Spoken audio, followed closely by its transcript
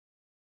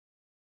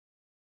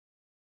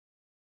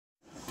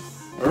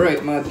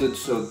Alright mga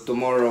dudes, so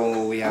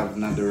tomorrow we have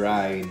another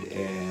ride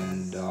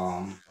and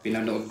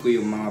pinanood ko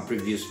yung mga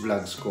previous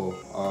vlogs ko.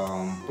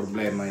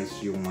 Problema is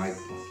yung mic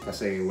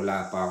kasi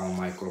wala pa akong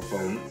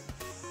microphone.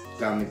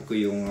 Gamit ko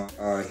yung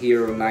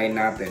Hero 9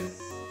 natin.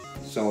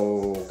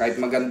 So kahit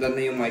maganda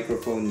na yung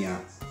microphone niya,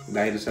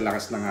 dahil sa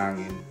lakas ng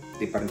hangin,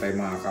 di pa rin tayo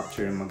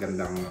makaka-capture ng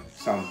magandang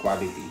sound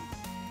quality.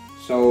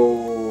 So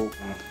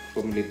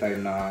pumili tayo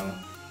ng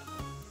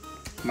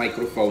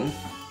microphone.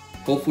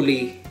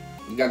 Hopefully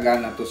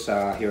gagana to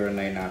sa Hero 9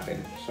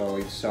 natin.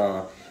 So it's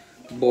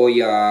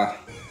Boya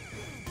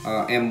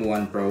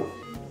M1 Pro.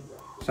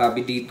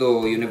 Sabi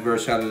dito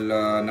universal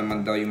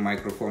naman daw yung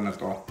microphone na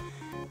to.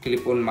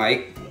 Clip-on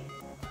mic.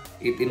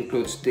 It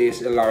includes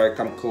DSLR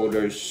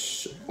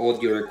camcorders,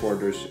 audio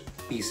recorders,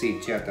 PC,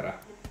 etc.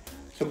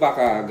 So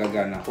baka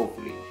gagana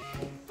hopefully.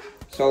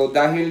 So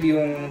dahil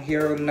yung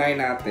Hero 9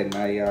 natin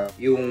ay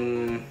yung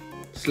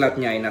slot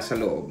niya ay nasa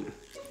loob,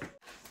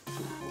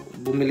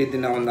 bumili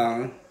din ako ng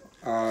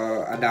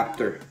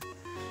adapter.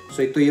 So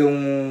ito yung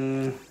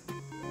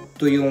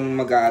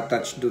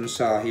mag-a-attach dun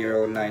sa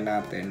Hero 9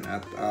 natin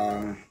at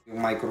yung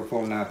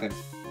microphone natin.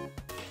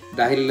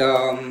 Dahil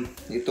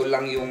ito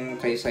lang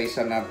yung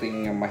kaysa-isa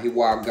nating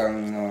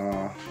mahiwagang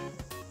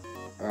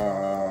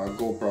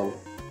GoPro.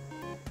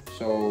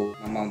 So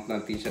na-mount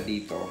natin siya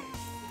dito.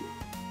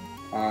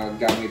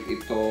 Gamit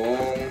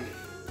itong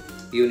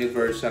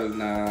universal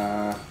na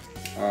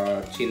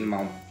chin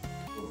mount.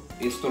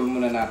 Install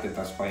muna natin,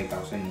 tapos pakita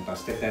ko sa inyo,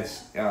 tapos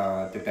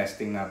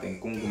testing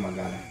natin kung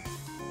gumagana.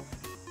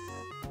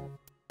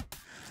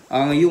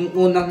 Yung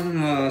unang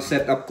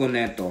setup ko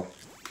neto,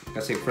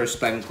 kasi first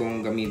time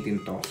kong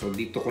gamitin to, so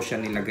dito ko siya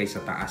nilagay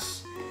sa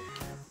taas.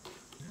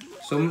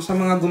 So sa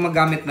mga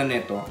gumagamit na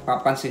neto,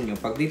 papansin nyo,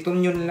 pag dito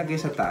nyo nilagay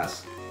sa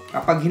taas,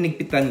 kapag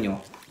hinigpitan nyo,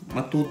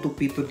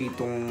 matutupi ito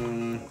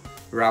ditong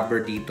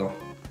rubber dito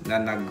na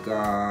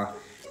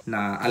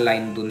na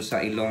align dun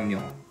sa ilong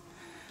nyo.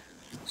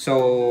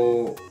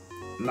 So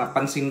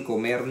napansin ko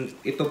meron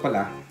ito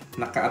pala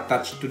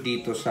naka-attach to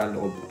dito sa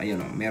loob.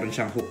 Ayun oh, meron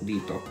siyang hook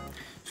dito.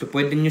 So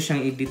pwede niyo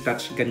siyang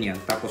i-detach ganyan,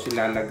 tapos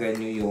ilalagay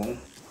niyo yung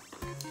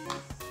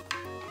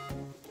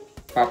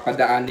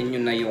papadaanin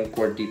niyo na yung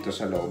cord dito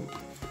sa loob.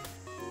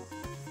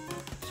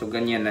 So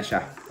ganyan na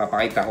siya.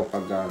 Papakita ko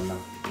pag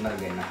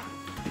nalagay na.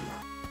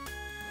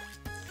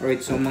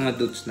 Alright, so mga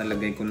dudes,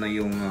 nalagay ko na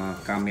yung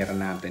camera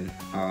natin.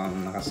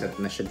 Nakaset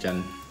na siya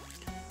dyan.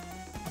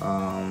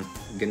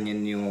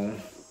 Ganyan yung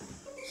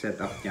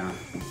setup niya.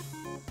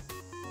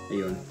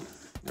 Ayun.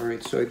 Alright,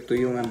 so ito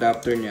yung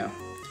adapter niya.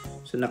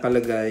 So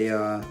nakalagay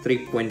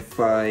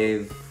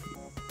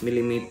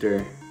 3.5mm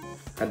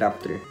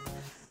adapter.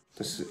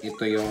 Tapos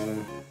ito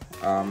yung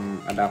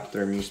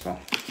adapter mismo.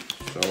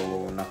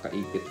 So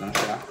nakaipit lang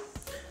siya.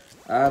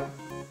 At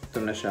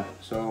ito na siya.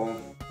 So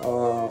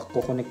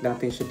kukonek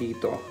natin siya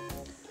dito.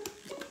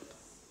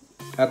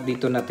 At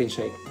dito natin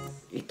siya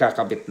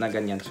ikakabit na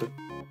ganyan.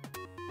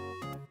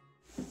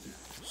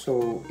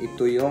 So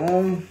ito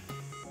yung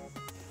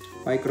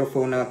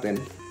microphone natin.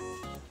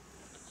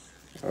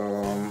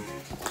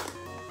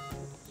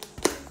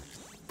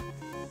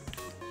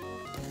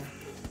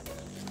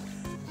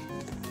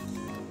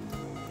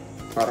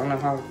 Parang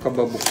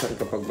nakakababuksan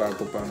kapag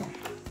bago pa.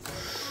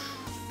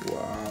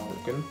 Wow,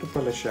 ganito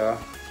pala siya.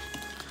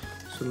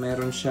 So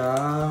meron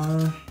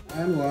siyang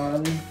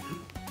manual,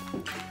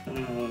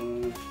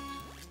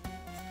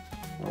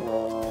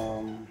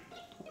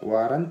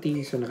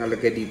 warranty. So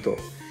nakalagay dito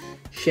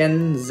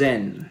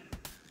Shenzhen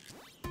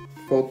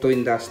Photo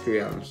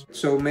Industrial.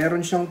 So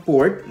meron siyang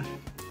port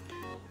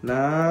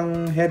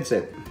ng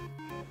headset.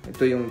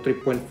 Ito yung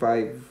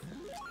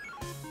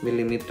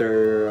 3.5mm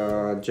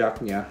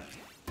jack niya.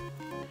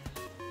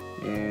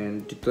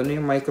 And ito na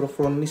yung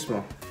microphone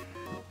mismo.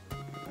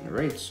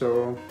 Alright,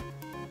 so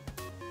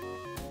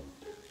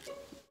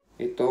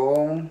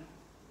itong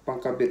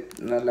pangkabit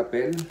na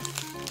lapel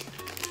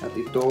at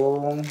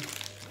itong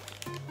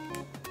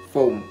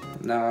foam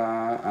na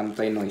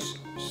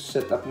anti-noise.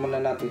 Set up muna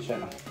natin siya,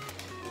 no?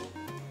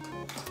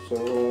 So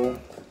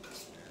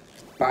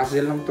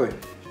puzzle lang to eh.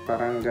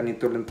 Parang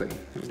ganito lang to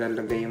eh.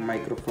 Ilalagay yung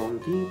microphone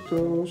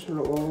dito sa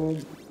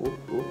loob.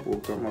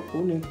 Huwag ka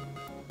mapunit.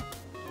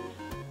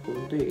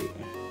 Kundi.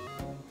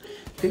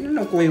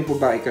 Tinanong ko yung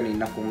babae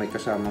kanina kung may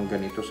kasamang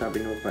ganito.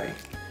 Sabi ng babae,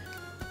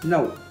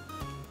 no.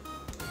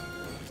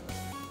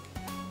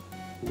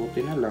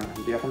 Buti na lang,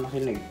 hindi ako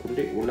nakinig.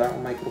 Kundi wala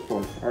akong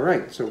microphone.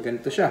 Alright, so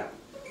ganito siya.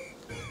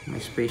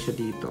 May space siya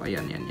dito.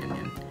 Ayan, yan.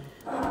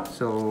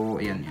 So,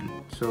 ayan.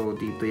 So,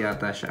 dito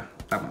yata siya.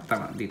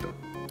 Tama, dito.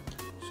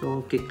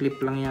 So,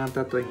 kiklip lang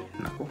yata to eh.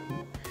 Nako.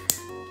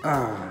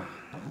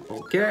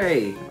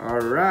 Okay.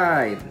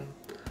 Alright.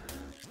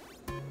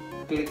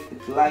 Click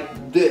it like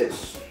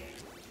this.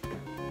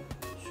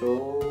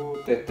 So,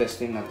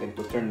 testing natin.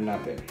 To turn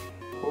natin.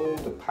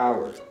 Hold the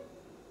power.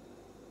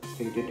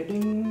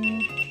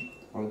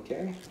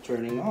 Okay.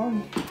 Turning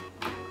on.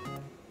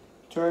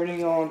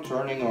 Turning on.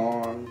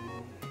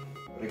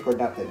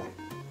 Record natin.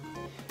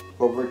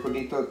 Cover ko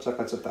dito at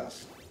saka sa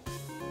taas.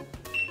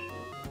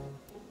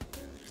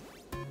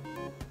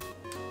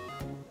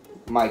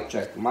 Mic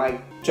check, mic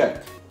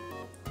check.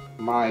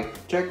 Mic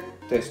check.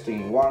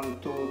 Testing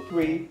 1, 2,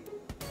 3,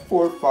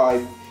 4,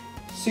 5,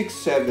 6,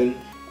 7,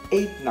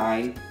 8,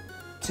 9,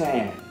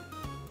 10.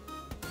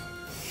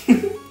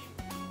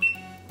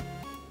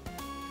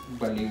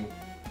 Baliw.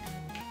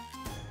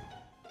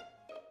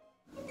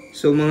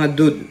 So mga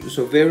dude,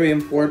 so very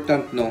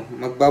important, no,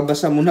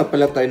 magbabasa muna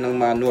pala tayo ng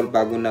manual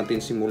bago natin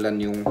simulan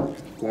yung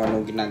kung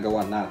anong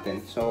ginagawa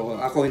natin. So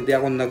hindi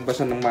ako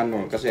nagbasa ng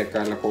manual kasi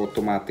akala ko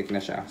automatic na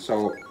siya.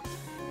 So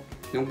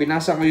yung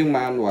binasa ko yung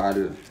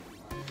manual,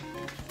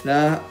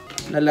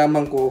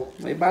 nalaman ko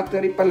may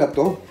battery pala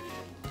to.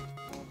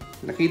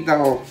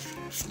 Nakita ko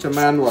sa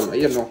manual,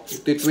 ayan o,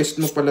 iti-twist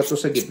mo pala to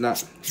sa gitna.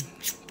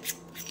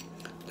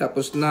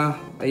 Tapos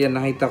ayan,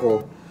 nakita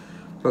ko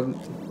pag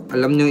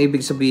alam niyo yung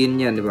ibig sabihin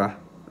niyan, di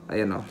ba?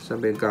 Ayan o,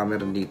 sabi yung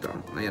camera dito.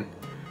 Ayan.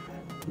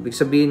 Ibig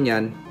sabihin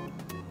niyan,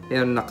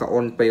 ayan,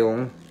 naka-on pa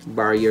yung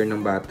barrier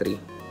ng battery.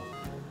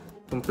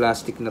 Itong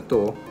plastic na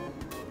to,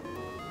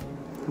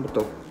 ano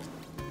to?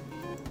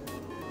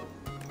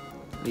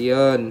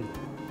 Ayan.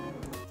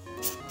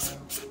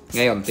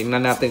 Ngayon,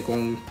 tingnan natin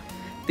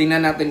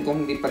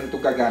kung hindi pa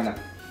ito gagana.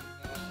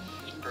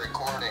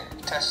 Recording.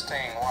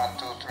 Testing. 1,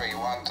 2, 3.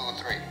 1,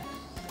 2, 3.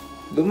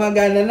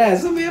 Gumagana na.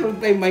 So, meron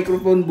tayong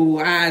microphone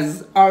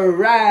bukas.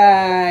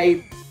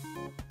 Alright!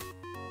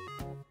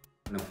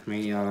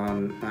 May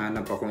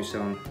nahanap ako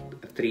isang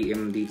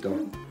 3M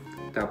dito.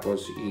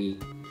 Tapos,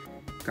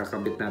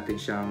 kakabit natin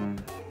siyang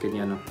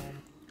ganyan.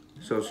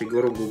 So,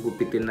 siguro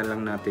gugupitin na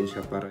lang natin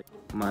siya para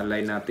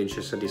ma-align natin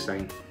siya sa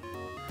design.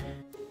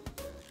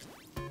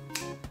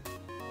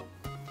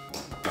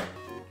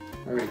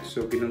 Alright,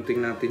 so ginunting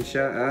natin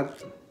siya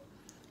at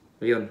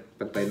ayun,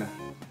 pantay na.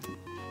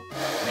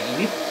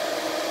 Mainit.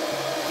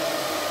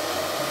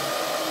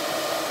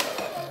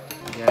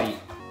 Yay.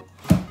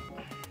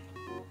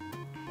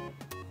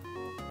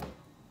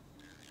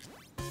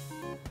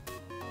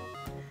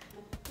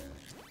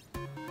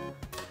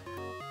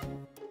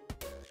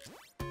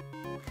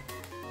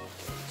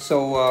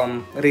 So,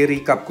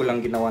 re-recap ko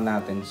lang ginawa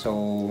natin. So,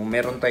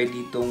 meron tayo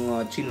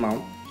ditong chin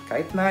mount.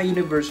 Kahit na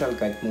universal,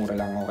 kahit mura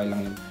lang, okay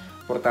lang yun.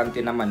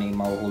 Importante naman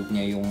ma-hold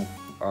niya yung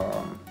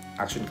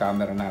action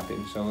camera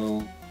natin.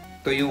 So,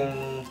 ito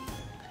yung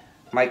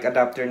mic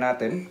adapter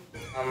natin.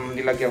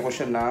 Nilagyan ko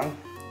siya ng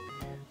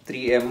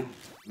 3M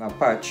na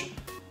patch.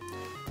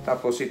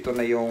 Tapos ito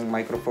na yung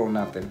microphone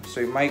natin. So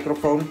yung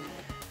microphone,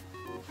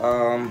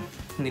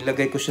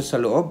 nilagay ko siya sa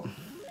loob.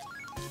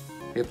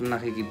 Ito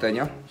nakikita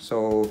nyo.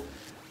 So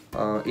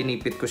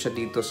inipit ko siya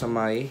dito sa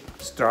may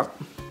strap.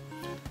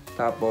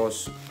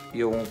 Tapos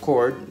yung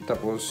cord,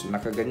 tapos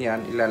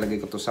nakaganyan, ilalagay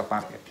ko to sa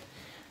pocket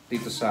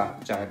dito sa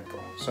jacket ko.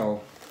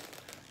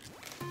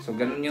 So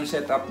ganun yung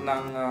setup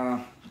ng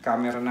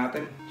camera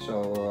natin.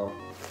 So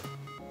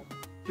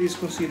please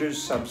consider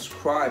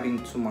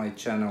subscribing to my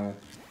channel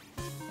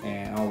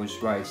and always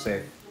ride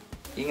safe.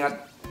 Ingat.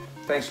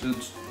 Thanks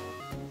dudes.